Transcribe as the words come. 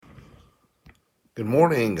Good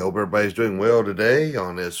morning. Hope everybody's doing well today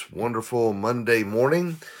on this wonderful Monday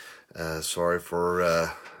morning. Sorry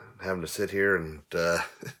for having to sit here and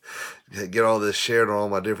get all this shared on all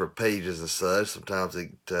my different pages and such. Sometimes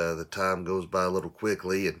the time goes by a little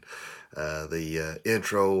quickly, and the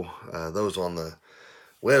intro, those on the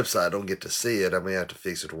website don't get to see it. I may have to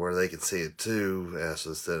fix it to where they can see it too. So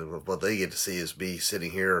instead of what they get to see is me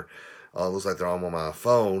sitting here. It looks like they're on my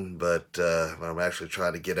phone, but I'm actually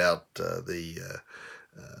trying to get out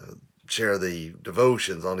share the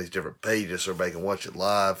devotions on these different pages so everybody can watch it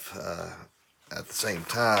live at the same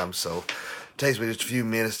time. So it takes me just a few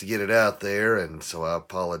minutes to get it out there, and so I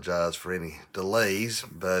apologize for any delays.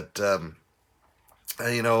 But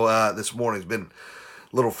this morning's been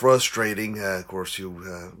a little frustrating. Of course,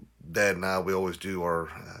 Dad and I, we always do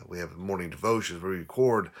we have morning devotions. We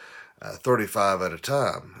record 35 at a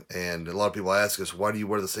time. And a lot of people ask us, why do you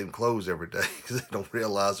wear the same clothes every day? Because they don't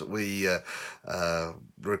realize that we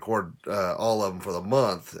record all of them for the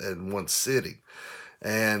month in one sitting.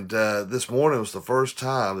 And this morning was the first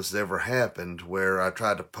time this has ever happened where I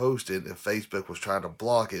tried to post it and Facebook was trying to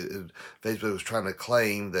block it. And Facebook was trying to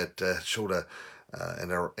claim that showed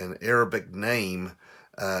an Arabic name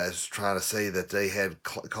is trying to say that they had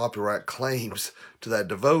copyright claims to that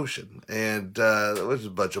devotion, and it was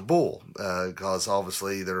a bunch of bull because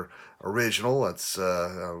obviously they're original. And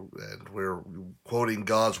we're quoting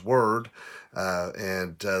God's word,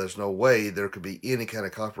 and there's no way there could be any kind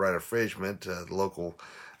of copyright infringement. The local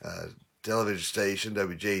television station,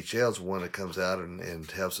 WJHL, is one that comes out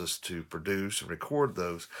and helps us to produce and record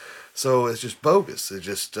those. So it's just bogus. It's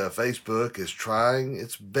just Facebook is trying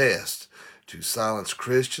its best to silence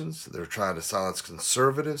Christians. They're trying to silence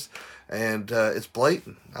conservatives, and it's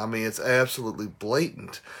blatant. I mean, it's absolutely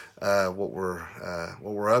blatant what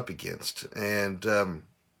we're up against. And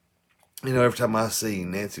every time I see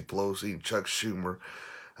Nancy Pelosi and Chuck Schumer,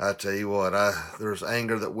 I tell you what, there's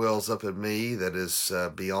anger that wells up in me that is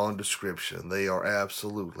beyond description. They are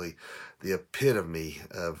absolutely the epitome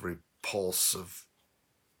of repulsive.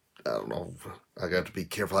 I don't know. I got to be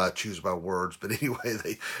careful how I choose my words, but anyway,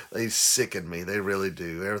 they sicken me. They really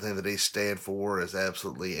do. Everything that they stand for is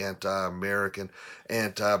absolutely anti-American,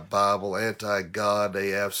 anti-Bible, anti-God.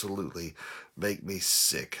 They absolutely make me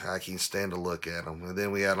sick. I can't stand to look at them. And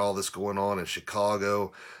then we had all this going on in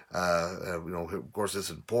Chicago. Of course,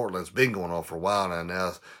 this in Portland. It's been going on for a while now. Now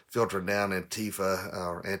it's filtering down Antifa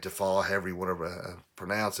or Antifa, however you want to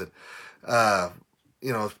pronounce it.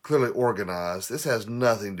 It's clearly organized. This has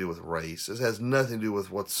nothing to do with race. This has nothing to do with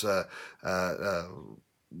what's going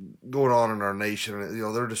on in our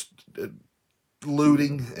nation. They're just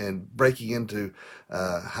looting and breaking into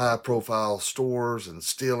high-profile stores and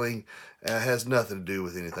stealing. Has nothing to do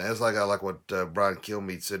with anything. It's like I like what Brian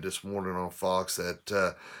Kilmeade said this morning on Fox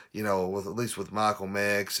that with at least with Michael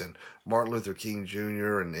X and Martin Luther King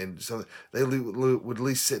Jr. and so they would at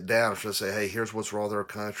least sit down and just say, hey, here's what's wrong with our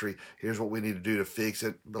country. Here's what we need to do to fix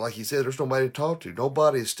it. But like he said, there's nobody to talk to.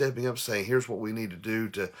 Nobody is stepping up saying, here's what we need to do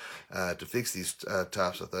to fix these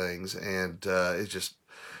types of things. And it's just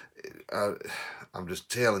I'm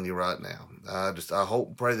just telling you right now. I hope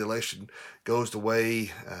and pray the election goes the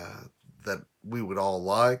way that we would all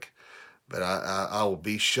like, but I will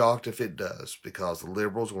be shocked if it does because the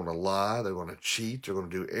liberals are going to lie, they're going to cheat, they're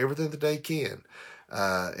going to do everything that they can.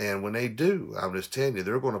 And when they do, I'm just telling you,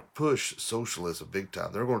 they're going to push socialism big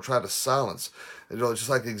time. They're going to try to silence. Just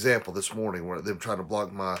like the example this morning where they're trying to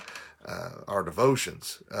block our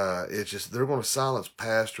devotions. It's just they're going to silence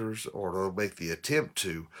pastors, or they'll make the attempt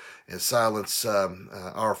to, and silence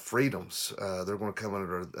our freedoms. They're going to come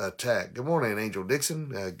under attack. Good morning, Angel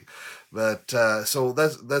Dixon. So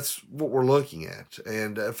that's what we're looking at.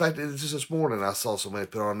 And in fact, just this morning I saw somebody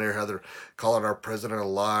put on there how they're calling our president a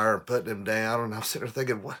liar and putting him down, and I'm sitting there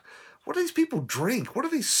thinking, what do these people drink? What do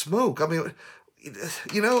they smoke? I mean,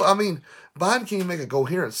 Biden can't make a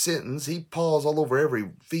coherent sentence. He paws all over every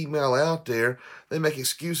female out there. They make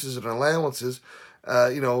excuses and allowances.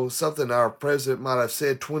 Something our president might have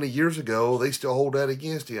said 20 years ago, they still hold that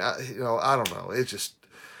against you. I don't know. It's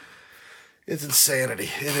insanity.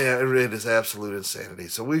 It is absolute insanity.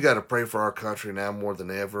 So we got to pray for our country now more than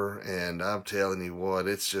ever. And I'm telling you what,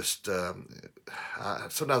 it's just,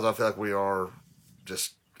 sometimes I feel like we are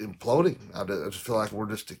just imploding. I just feel like we're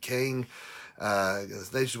just decaying. The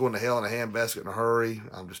nation's going to hell in a handbasket in a hurry.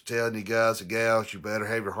 I'm just telling you guys and gals, you better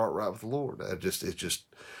have your heart right with the Lord. It's just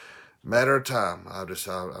a matter of time.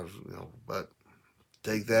 But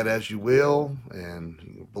take that as you will,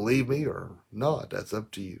 and believe me or not, that's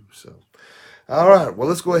up to you. So, All right, well,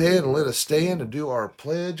 let's go ahead and let us stand and do our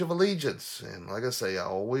Pledge of Allegiance. And like I say, I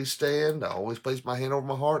always stand, I always place my hand over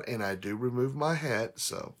my heart, and I do remove my hat.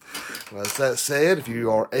 So, with that said, if you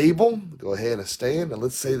are able, go ahead and stand and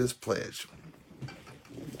let's say this pledge.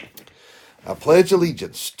 I pledge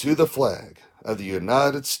allegiance to the flag of the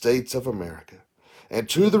United States of America and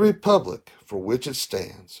to the republic for which it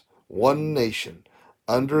stands, one nation,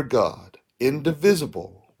 under God,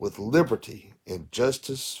 indivisible, with liberty and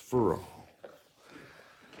justice for all.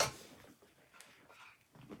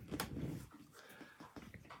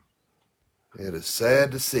 It is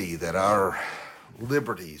sad to see that our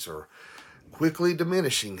liberties are quickly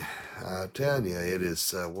diminishing. I'm telling you, it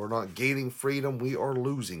is. We're not gaining freedom; we are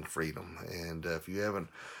losing freedom. And if you haven't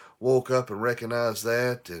woke up and recognized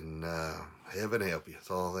that, and heaven help you.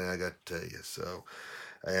 That's all I got to tell you. So,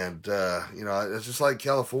 and it's just like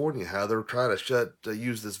California, how they're trying to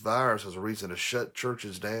use this virus as a reason to shut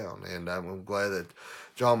churches down. And I'm glad that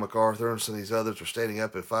John MacArthur and some of these others are standing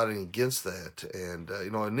up and fighting against that. And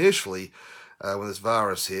initially, when this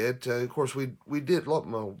virus hit, of course, we did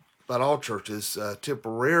about all churches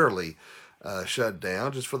temporarily shut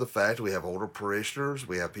down just for the fact that we have older parishioners,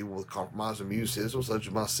 we have people with compromised immune systems such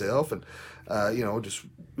as myself, and it's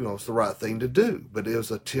the right thing to do. But it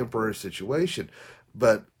was a temporary situation.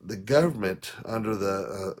 But the government,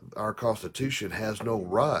 under our Constitution, has no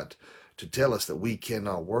right to tell us that we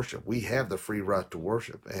cannot worship. We have the free right to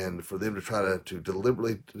worship, and for them to try to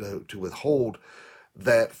deliberately to withhold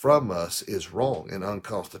that from us is wrong and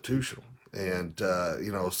unconstitutional. And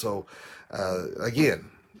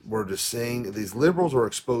again, we're just saying these liberals are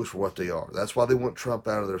exposed for what they are. That's why they want Trump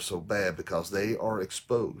out of there so bad, because they are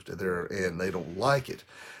exposed and they don't like it.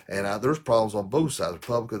 And there's problems on both sides,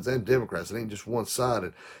 Republicans and Democrats. It ain't just one side.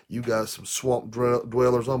 And you got some swamp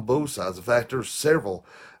dwellers on both sides. In fact, there's several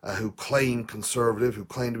who claim conservative, who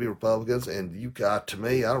claim to be Republicans. And to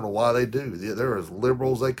me, I don't know why they do. They're as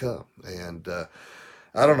liberal as they come. And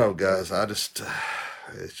I don't know, guys.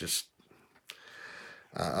 It's just,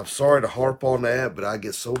 I'm sorry to harp on that, but I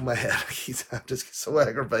get so mad. I just get so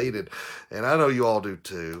aggravated. And I know you all do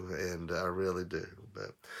too, and I really do.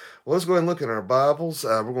 But well, let's go ahead and look at our Bibles.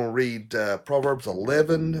 We're going to read Proverbs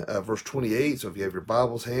 11, verse 28. So if you have your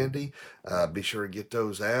Bibles handy, be sure to get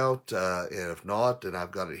those out. And if not, then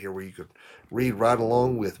I've got it here where you can read right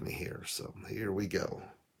along with me here. So here we go.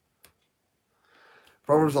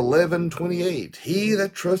 Proverbs 11:28. He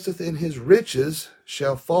that trusteth in his riches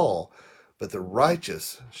shall fall, but the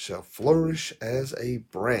righteous shall flourish as a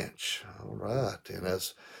branch. All right. And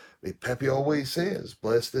as Pepe always says,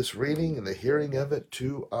 bless this reading and the hearing of it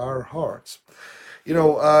to our hearts. When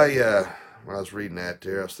I was reading that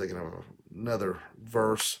there, I was thinking of another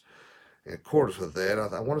verse in accordance with that.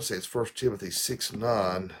 I want to say it's 1 Timothy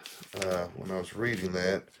 6:9 when I was reading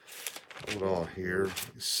that. Hold on here.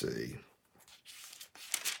 Let's see.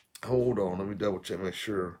 Hold on, let me double check, make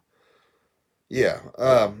sure. Yeah,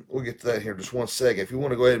 we'll get to that here in just one second. If you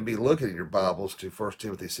want to go ahead and be looking at your Bibles to 1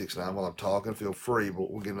 Timothy 6:9 while I'm talking, feel free,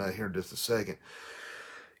 but we'll get to that here in just a second.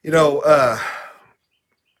 A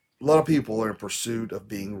lot of people are in pursuit of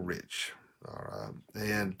being rich, all right?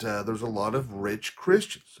 And there's a lot of rich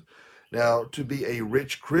Christians. Now, to be a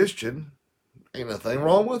rich Christian, ain't nothing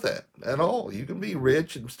wrong with that at all. You can be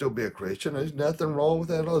rich and still be a Christian. There's nothing wrong with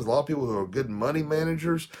that at all. There's a lot of people who are good money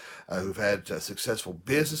managers, who've had successful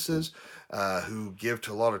businesses, who give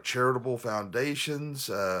to a lot of charitable foundations,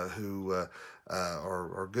 who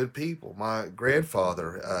are good people. My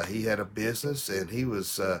grandfather, he had a business, and he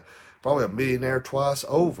was probably a millionaire twice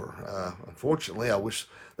over. Unfortunately, I wish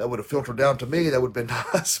that would have filtered down to me. That would have been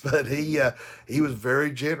nice, but he was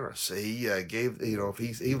very generous. He gave, if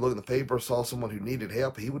he looked in the paper, saw someone who needed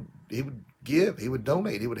help, he would give, he would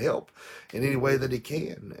donate, he would help in any way that he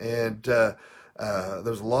can. And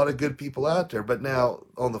there's a lot of good people out there. But now,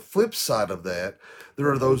 on the flip side of that, there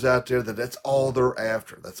are those out there that's all they're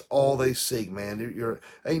after. That's all they seek, man.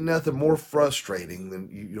 Ain't nothing more frustrating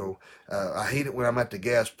than, I hate it when I'm at the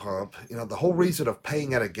gas pump. The whole reason of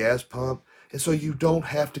paying at a gas pump is so you don't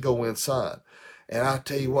have to go inside. And I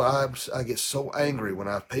tell you what, I get so angry when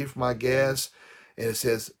I pay for my gas and it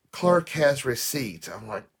says, clerk has receipt. I'm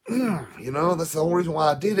like, that's the only reason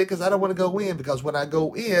why I did it, because I don't want to go in. Because when I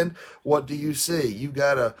go in, what do you see? You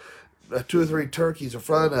got a 2 or 3 turkeys in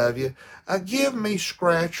front of you. Give me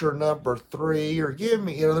scratcher number 3, or give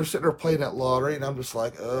me, they're sitting there playing that lottery, and I'm just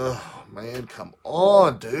like, oh man, come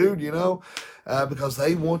on, dude, because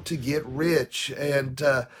they want to get rich. And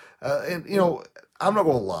I'm not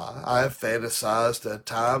going to lie. I have fantasized at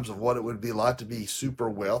times of what it would be like to be super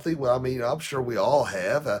wealthy. Well, I'm sure we all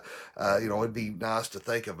have. It'd be nice to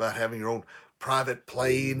think about having your own private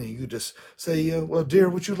plane, and you just say, well, dear,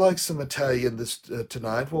 would you like some Italian this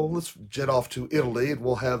tonight? Well, let's jet off to Italy, and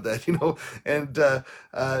we'll have that, and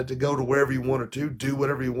to go to wherever you wanted to, do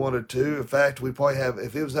whatever you wanted to. In fact, we probably have,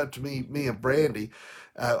 if it was up to me and Brandy,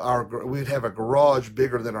 we'd have a garage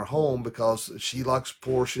bigger than our home because she likes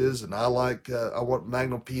Porsches and I want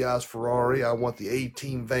Magnum PI's Ferrari. I want the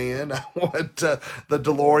A-Team van. I want the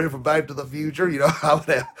DeLorean from Back to the Future.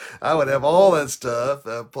 I would have all that stuff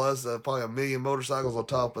plus probably a million motorcycles on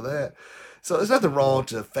top of that. So there's nothing wrong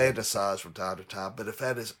to fantasize from time to time, but if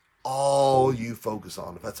that is all you focus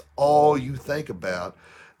on, if that's all you think about,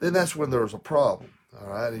 then that's when there's a problem. All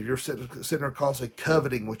right, if you're sitting there constantly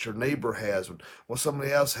coveting what your neighbor has, what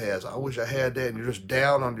somebody else has, I wish I had that, and you're just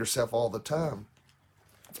down on yourself all the time.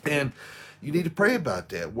 And you need to pray about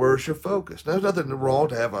that. Where's your focus? There's nothing wrong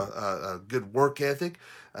to have a good work ethic,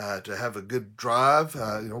 to have a good drive.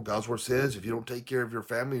 God's word says if you don't take care of your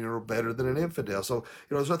family, you're better than an infidel. So,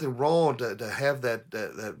 there's nothing wrong to have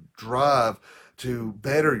that drive to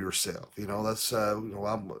better yourself. That's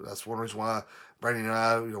one reason why Brandon and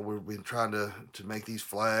I, we've been trying to make these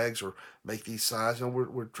flags or make these signs.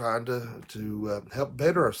 We're trying to help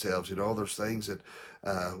better ourselves. There's things that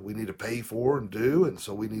we need to pay for and do, and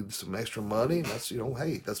so we need some extra money. And that's,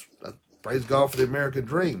 hey, that's praise God for the American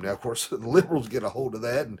dream. Now, of course, the liberals get a hold of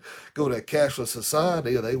that and go to a cashless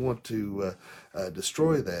society. They want to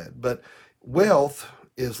destroy that. But wealth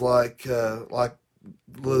is like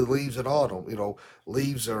leaves in autumn.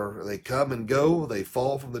 Leaves they come and go. They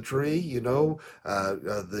fall from the tree.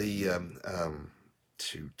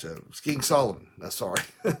 King Solomon. Sorry,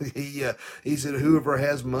 he said, "Whoever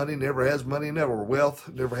has money never has money enough, or wealth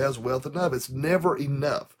never has wealth enough." It's never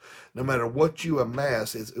enough. No matter what you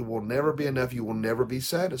amass, it will never be enough. You will never be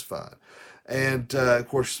satisfied. And of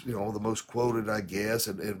course, the most quoted, I guess,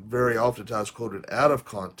 and very oftentimes quoted out of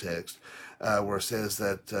context, where it says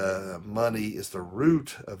that money is the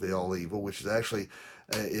root of all evil, which is actually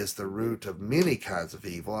is the root of many kinds of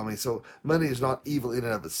evil. I mean, so money is not evil in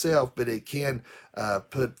and of itself, but it can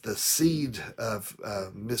put the seed of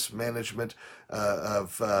mismanagement,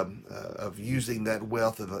 of using that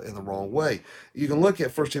wealth in the wrong way. You can look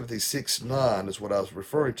at 1 Timothy 6:9 is what I was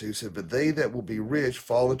referring to. It said, "But they that will be rich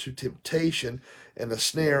fall into temptation and a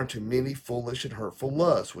snare into many foolish and hurtful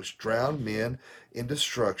lusts, which drown men in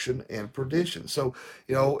destruction and perdition." So,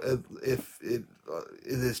 if it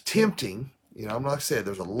is tempting. I'm like I said,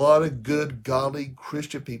 there's a lot of good, godly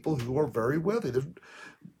Christian people who are very wealthy.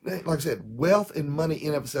 Like I said, wealth and money in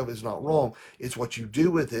and of itself is not wrong. It's what you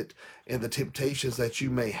do with it and the temptations that you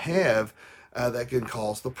may have that can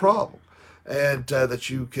cause the problem. And that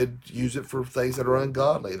you could use it for things that are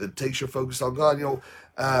ungodly, that takes your focus on God.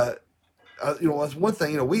 That's one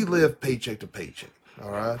thing. We live paycheck to paycheck. All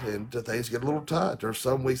right, and things get a little tight. There's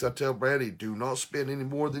some weeks I tell Brandy, do not spend any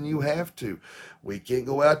more than you have to. We can't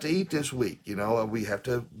go out to eat this week. We have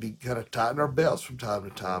to be kind of tighten our belts from time to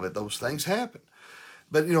time, and those things happen.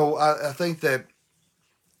 But I think that,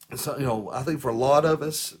 so, I think for a lot of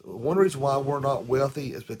us, one reason why we're not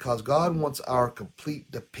wealthy is because God wants our complete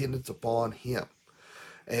dependence upon Him.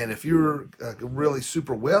 And if you're really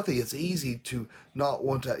super wealthy, it's easy to not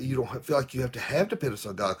want to, you don't feel like you have to have dependence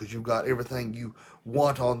on God because you've got everything you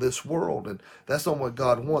want on this world. And that's not what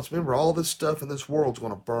God wants. Remember, all this stuff in this world is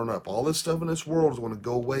going to burn up. All this stuff in this world is going to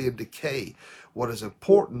go away and decay. What is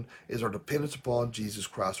important is our dependence upon Jesus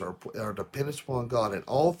Christ, our dependence upon God in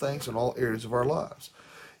all things and all areas of our lives.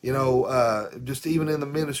 Just even in the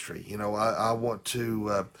ministry, I want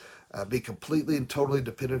to be completely and totally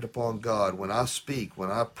dependent upon God. When I speak, when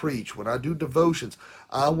I preach, when I do devotions,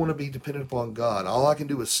 I want to be dependent upon God. All I can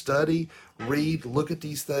do is study, read, look at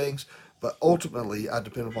these things, but ultimately I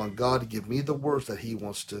depend upon God to give me the words that He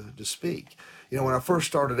wants to speak. When I first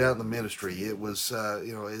started out in the ministry, it was,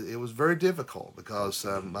 it was very difficult because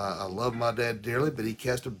I love my dad dearly, but he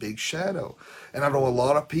cast a big shadow. And I know a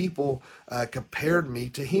lot of people compared me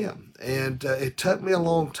to him. And it took me a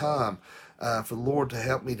long time for the Lord to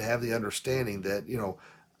help me to have the understanding that,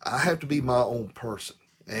 I have to be my own person.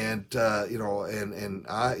 And, I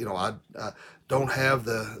don't have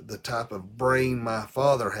the type of brain my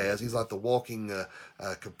father has. He's like the walking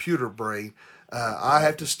computer brain. I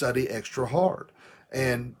have to study extra hard.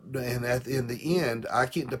 And in the end, I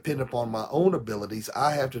can't depend upon my own abilities.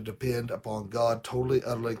 I have to depend upon God totally,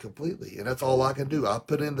 utterly, completely. And that's all I can do. I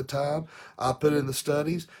put in the time, I put in the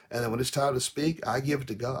studies, and then when it's time to speak, I give it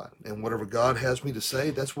to God. And whatever God has me to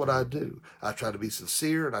say, that's what I do. I try to be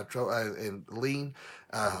sincere, and I try and lean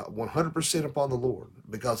 100% upon the Lord,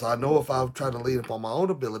 because I know if I tried to lean upon my own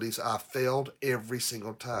abilities, I failed every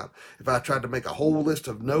single time. If I tried to make a whole list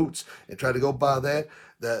of notes and tried to go by that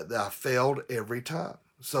I failed every time.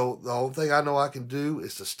 So the only thing I know I can do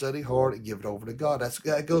is to study hard and give it over to God.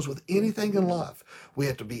 That goes with anything in life. We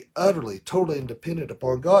have to be utterly, totally independent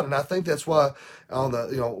upon God, and I think that's why on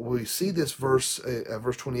the we see this verse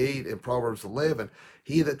 28 in Proverbs 11.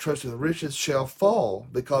 He that trusteth in riches shall fall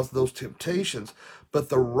because of those temptations, but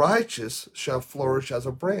the righteous shall flourish as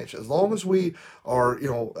a branch. As long as we are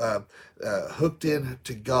hooked in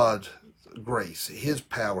to God, grace, His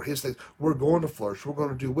power, His things, we're going to flourish. We're going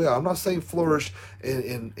to do well. I'm not saying flourish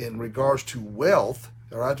in regards to wealth.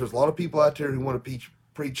 All right, there's a lot of people out there who want to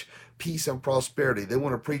preach peace and prosperity. They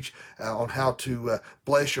want to preach on how to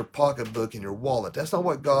bless your pocketbook and your wallet. That's not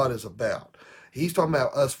what God is about. He's talking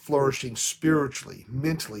about us flourishing spiritually,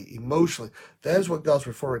 mentally, emotionally. That is what God's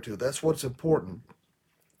referring to. That's what's important.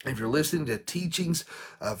 If you're listening to teachings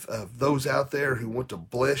of those out there who want to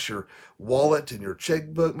bless your wallet and your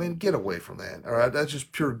checkbook, man, get away from that. All right, that's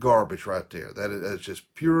just pure garbage right there. That's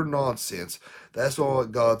just pure nonsense. That's not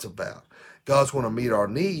what God's about. God's going to meet our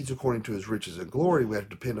needs according to His riches and glory. We have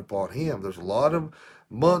to depend upon Him. There's a lot of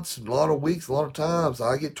months, a lot of weeks, a lot of times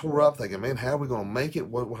I get tore up thinking, man, how are we going to make it?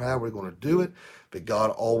 How are we going to do it? But God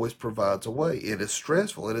always provides a way. It is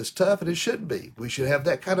stressful, it is tough, and it shouldn't be. We should have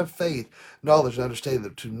that kind of faith, knowledge, and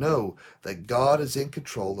understanding to know that God is in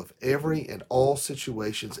control of every and all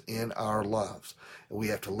situations in our lives. And we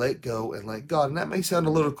have to let go and let God. And that may sound a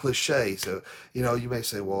little cliche. So, you may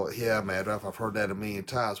say, well, yeah, man, I've heard that a million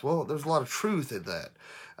times. Well, there's a lot of truth in that.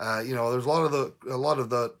 There's a lot of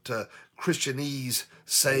the Christianese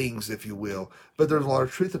sayings, if you will, but there's a lot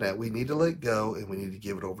of truth in that. We need to let go and we need to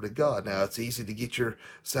give it over to God. Now, it's easy to get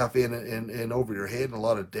yourself in over your head in a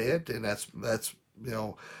lot of debt, and that's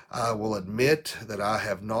I will admit that I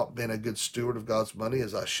have not been a good steward of God's money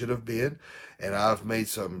as I should have been, and I've made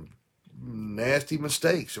some nasty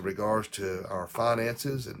mistakes in regards to our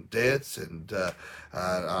finances and debts, and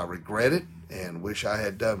I regret it and wish I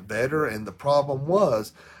had done better. And the problem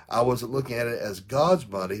was I wasn't looking at it as God's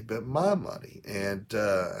money, but my money. And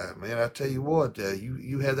man, I tell you what,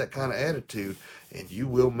 you have that kind of attitude, and you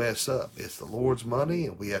will mess up. It's the Lord's money,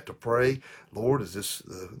 and we have to pray, Lord, is this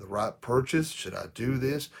the right purchase? Should I do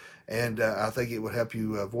this? And I think it would help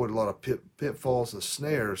you avoid a lot of pitfalls and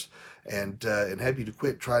snares, and help you to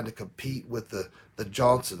quit trying to compete with the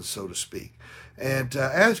Johnsons, so to speak. And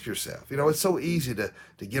ask yourself, it's so easy to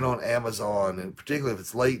get on Amazon, and particularly if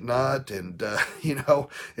it's late night, and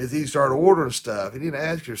as you start ordering stuff, you need to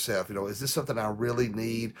ask yourself, is this something I really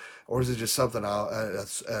need, or is it just something I'll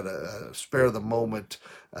at a spare of the moment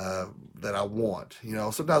that I want?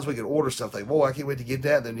 Sometimes we can order something, boy, I can't wait to get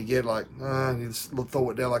that. And then you get like, you just throw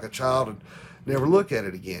it down like a child and never look at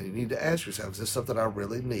it again. You need to ask yourself, is this something I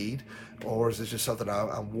really need, or is this just something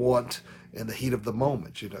I want in the heat of the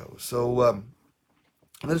moment? So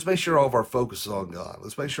let's make sure all of our focus is on God.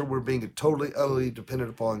 Let's make sure we're being totally, utterly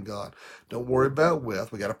dependent upon God. Don't worry about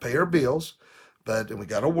wealth. We got to pay our bills, and we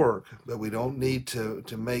got to work, but we don't need to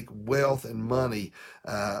make wealth and money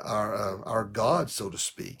our God, so to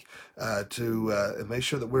speak. To make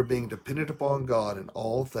sure that we're being dependent upon God in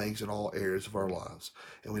all things, in all areas of our lives.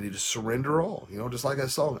 And we need to surrender all. Just like that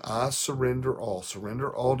song, I surrender all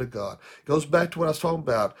to God. It goes back to what I was talking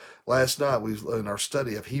about last night. We in our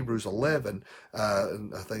study of Hebrews 11,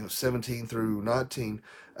 and I think it was 17 through 19.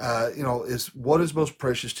 Is what is most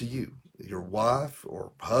precious to you? Your wife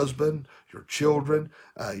or husband, your children,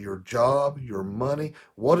 your job, your money.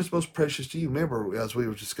 What is most precious to you? Remember, as we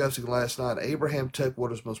were discussing last night, Abraham took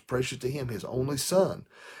what is most precious to him, his only son,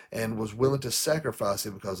 and was willing to sacrifice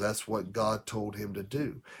him because that's what God told him to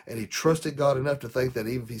do. And he trusted God enough to think that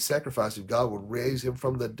even if he sacrificed him, God would raise him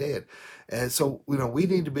from the dead. And so, we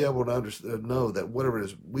need to be able to know that whatever it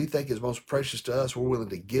is we think is most precious to us, we're willing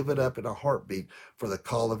to give it up in a heartbeat for the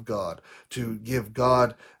call of God, to give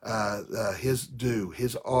God His due,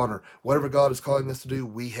 His honor. Whatever God is calling us to do,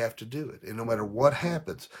 we have to do it. And no matter what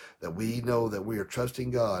happens, that we know that we are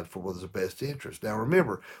trusting God for what is the best interest. Now,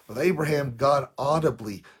 remember, with Abraham, God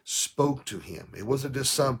audibly spoke to him. It wasn't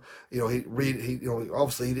just some,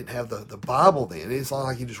 obviously he didn't have the Bible then. It's not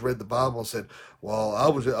like he just read the Bible and said, well,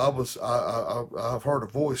 I've heard a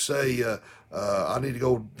voice say, I need to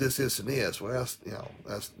go this, and this. Well,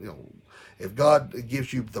 that's if God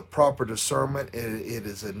gives you the proper discernment, it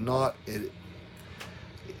is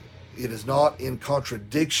not in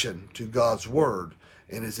contradiction to God's word,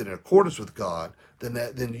 and is in accordance with God,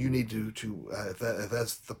 then you need to if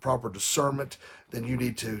that's the proper discernment, then you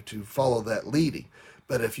need to follow that leading.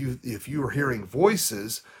 But if you are hearing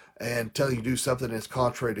voices and tell you to do something that's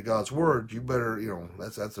contrary to God's word, you better,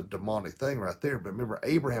 that's a demonic thing right there. But remember,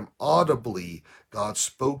 Abraham audibly, God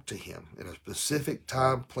spoke to him in a specific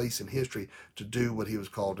time, place in history to do what he was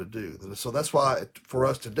called to do. And so that's why for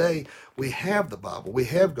us today, we have the Bible, we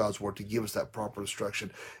have God's word to give us that proper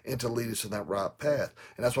instruction and to lead us in that right path.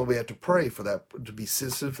 And that's why we have to pray for that, to be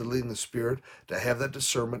sensitive to leading the Spirit, to have that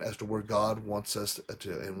discernment as to where God wants us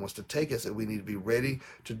to and wants to take us, and we need to be ready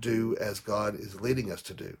to do as God is leading us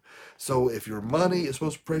to do. So if your money is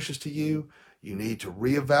most precious to you, you need to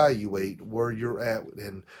reevaluate where you're at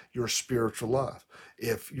in your spiritual life.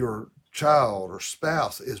 If your child or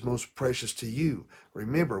spouse is most precious to you,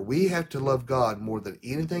 remember, we have to love God more than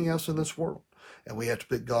anything else in this world. And we have to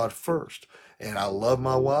put God first. And I love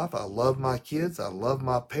my wife, I love my kids, I love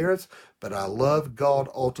my parents, but I love God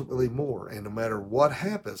ultimately more. And no matter what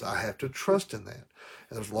happens, I have to trust in that.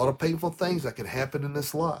 And there's a lot of painful things that can happen in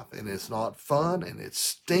this life. And it's not fun and it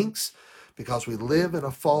stinks because we live in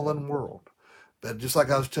a fallen world. But just like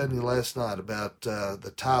I was telling you last night about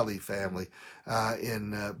the Talley family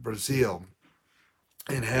in Brazil,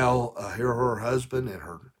 and how her husband and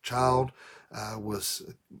her child was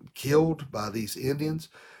killed by these Indians,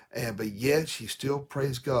 but yet she still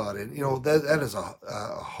praised God. And that is a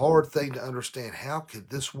hard thing to understand. How could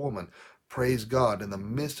this woman praise God in the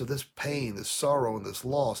midst of this pain, this sorrow, and this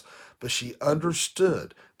loss? But she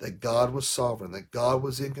understood that God was sovereign, that God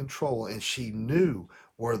was in control, and she knew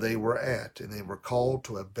where they were at, and they were called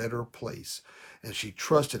to a better place. And she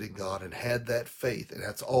trusted in God and had that faith, and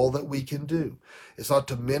that's all that we can do. It's not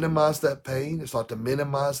to minimize that pain, it's not to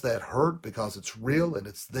minimize that hurt, because it's real and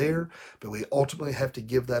it's there, but we ultimately have to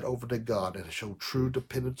give that over to God and show true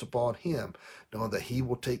dependence upon Him, knowing that He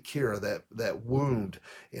will take care of that wound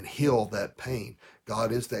and heal that pain.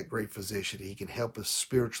 God is that great physician. He can help us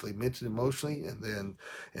spiritually, mentally, emotionally, and then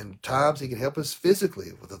in times He can help us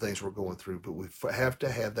physically with the things we're going through. But we have to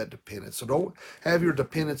have that dependence. So don't have your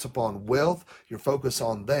dependence upon wealth, your focus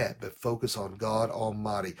on that, but focus on God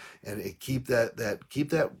Almighty, and keep that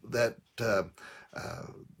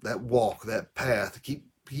walk, that path.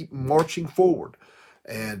 Keep marching forward.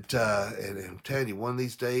 And I'm telling you, one of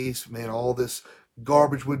these days, man, all this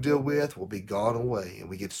garbage we deal with will be gone away, and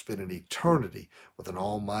we get to spend an eternity with an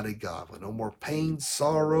almighty God, with no more pain,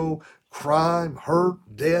 sorrow, crime, hurt,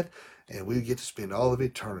 death, and we get to spend all of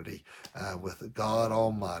eternity with God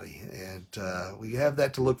Almighty, and we have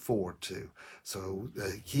that to look forward to. So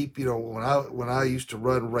keep, when I used to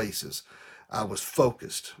run races, I was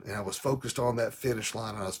focused, and I was focused on that finish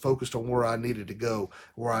line, and I was focused on where I needed to go,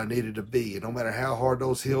 where I needed to be. And no matter how hard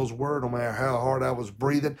those hills were, no matter how hard I was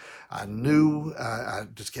breathing, I knew I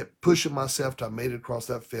just kept pushing myself till I made it across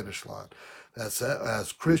that finish line.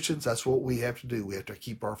 As Christians, that's what we have to do. We have to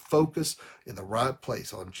keep our focus in the right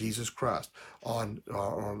place on Jesus Christ, on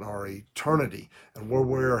our eternity, and where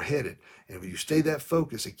we're headed. And if you stay that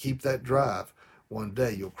focus and keep that drive, one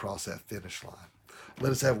day you'll cross that finish line.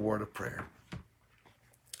 Let us have a word of prayer.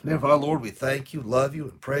 Now, Father, Lord, we thank you, love you,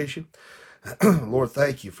 and praise you. Lord,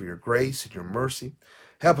 thank you for your grace and your mercy.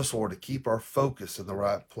 Help us, Lord, to keep our focus in the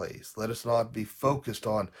right place. Let us not be focused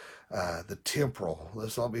on the temporal. Let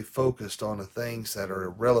us not be focused on the things that are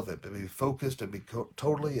irrelevant, but be focused and be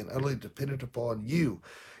totally and utterly dependent upon you,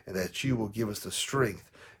 and that you will give us the strength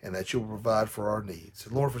and that you will provide for our needs.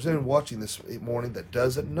 And Lord, for anyone watching this morning that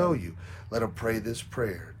doesn't know you, let them pray this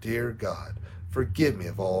prayer. Dear God, forgive me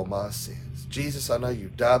of all my sins. Jesus, I know you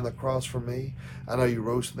died on the cross for me. I know you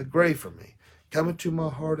rose from the grave for me. Come into my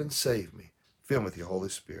heart and save me. Fill me with your Holy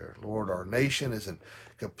Spirit. Lord, our nation is in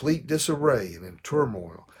complete disarray and in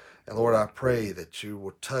turmoil. And Lord, I pray that you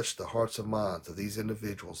will touch the hearts and minds of these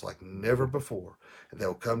individuals like never before, and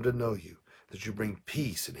they'll come to know you, that you bring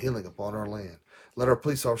peace and healing upon our land. Let our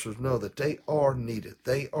police officers know that they are needed,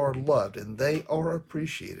 they are loved, and they are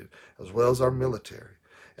appreciated, as well as our military.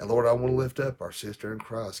 And Lord, I want to lift up our sister in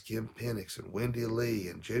Christ, Kim Penix, and Wendy Lee,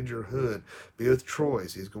 and Ginger Hood. Be with Troy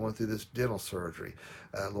as he's going through this dental surgery.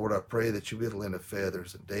 Lord, I pray that you be with Linda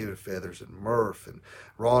Feathers, and David Feathers, and Murph, and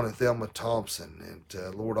Ron and Thelma Thompson,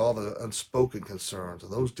 and Lord, all the unspoken concerns,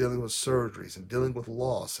 and those dealing with surgeries and dealing with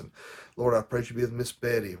loss. And Lord, I pray that you be with Miss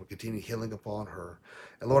Betty, and will continue healing upon her.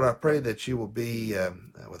 And Lord, I pray that you will be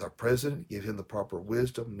with our president, give him the proper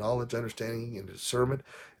wisdom, knowledge, understanding, and discernment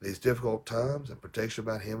in these difficult times, and protection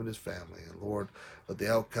about him and his family. And Lord, let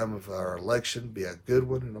the outcome of our election be a good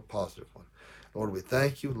one and a positive one. Lord, we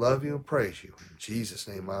thank you, love you, and praise you. In Jesus'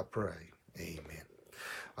 name I pray. Amen.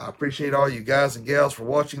 I appreciate all you guys and gals for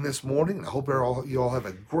watching this morning. I hope you all have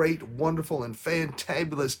a great, wonderful, and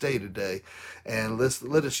fantabulous day today. And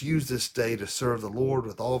let us use this day to serve the Lord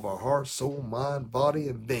with all of our heart, soul, mind, body,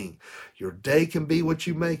 and being. Your day can be what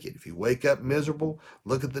you make it. If you wake up miserable,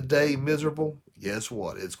 look at the day miserable, guess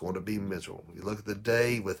what? It's going to be miserable. You look at the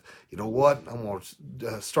day with, you know what? I'm going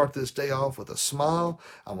to start this day off with a smile.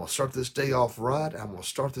 I'm going to start this day off right. I'm going to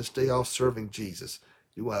start this day off serving Jesus.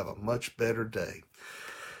 You will have a much better day.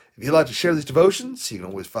 If you'd like to share these devotions, you can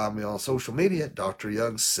always find me on social media at Dr.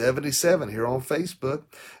 Young77 here on Facebook.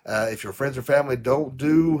 If your friends or family don't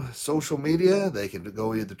do social media, they can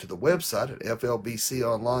go either to the website at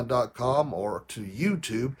flbconline.com or to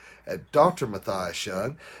YouTube at Dr. Matthias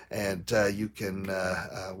Young, and you can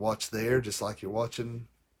watch there just like you're watching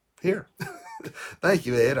here. Thank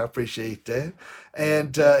you, Ed. I appreciate that.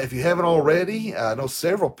 And if you haven't already, I know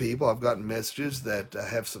several people, I've gotten messages that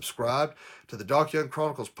have subscribed to the Doc Young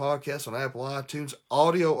Chronicles podcast on Apple iTunes,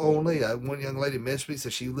 audio only. One young lady messaged me,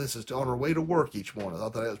 said she listens on her way to work each morning. I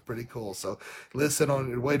thought that was pretty cool. So listen on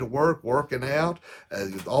your way to work, working out,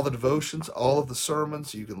 all the devotions, all of the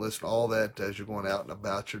sermons. You can listen to all that as you're going out and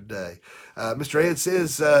about your day. Mr. Ed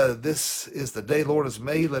says, this is the day the Lord has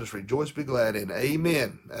made. Let us rejoice, be glad in.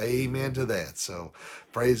 Amen. Amen to that. So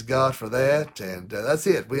praise God for that. And that's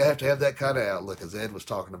it. We have to have that kind of outlook, as Ed was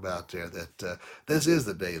talking about there, that this is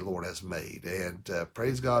the day the Lord has made. And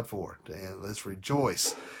praise God for it. And let's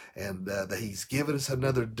rejoice. And that He's given us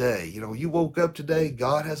another day. You know, you woke up today.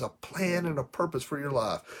 God has a plan and a purpose for your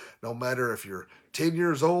life. No matter if you're 10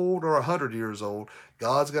 years old or 100 years old,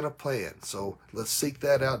 God's got a plan. So let's seek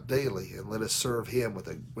that out daily and let us serve Him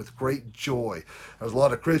with great joy. There's a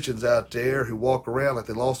lot of Christians out there who walk around like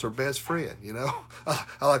they lost their best friend, you know.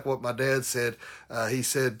 I like what my dad said. He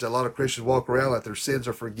said a lot of Christians walk around like their sins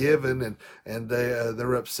are forgiven and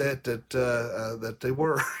they're upset that they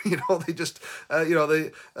were. You know, they just, they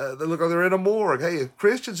look like they're in a morgue. Hey,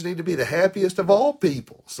 Christians need to be the happiest of all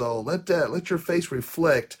people. So let your face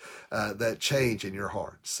reflect that change in your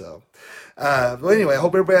heart. So, anyway, I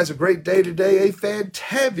hope everybody has a great day today, a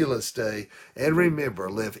fantabulous day. And remember,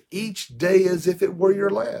 live each day as if it were your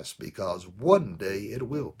last, because one day it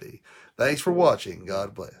will be. Thanks for watching.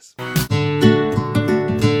 God bless.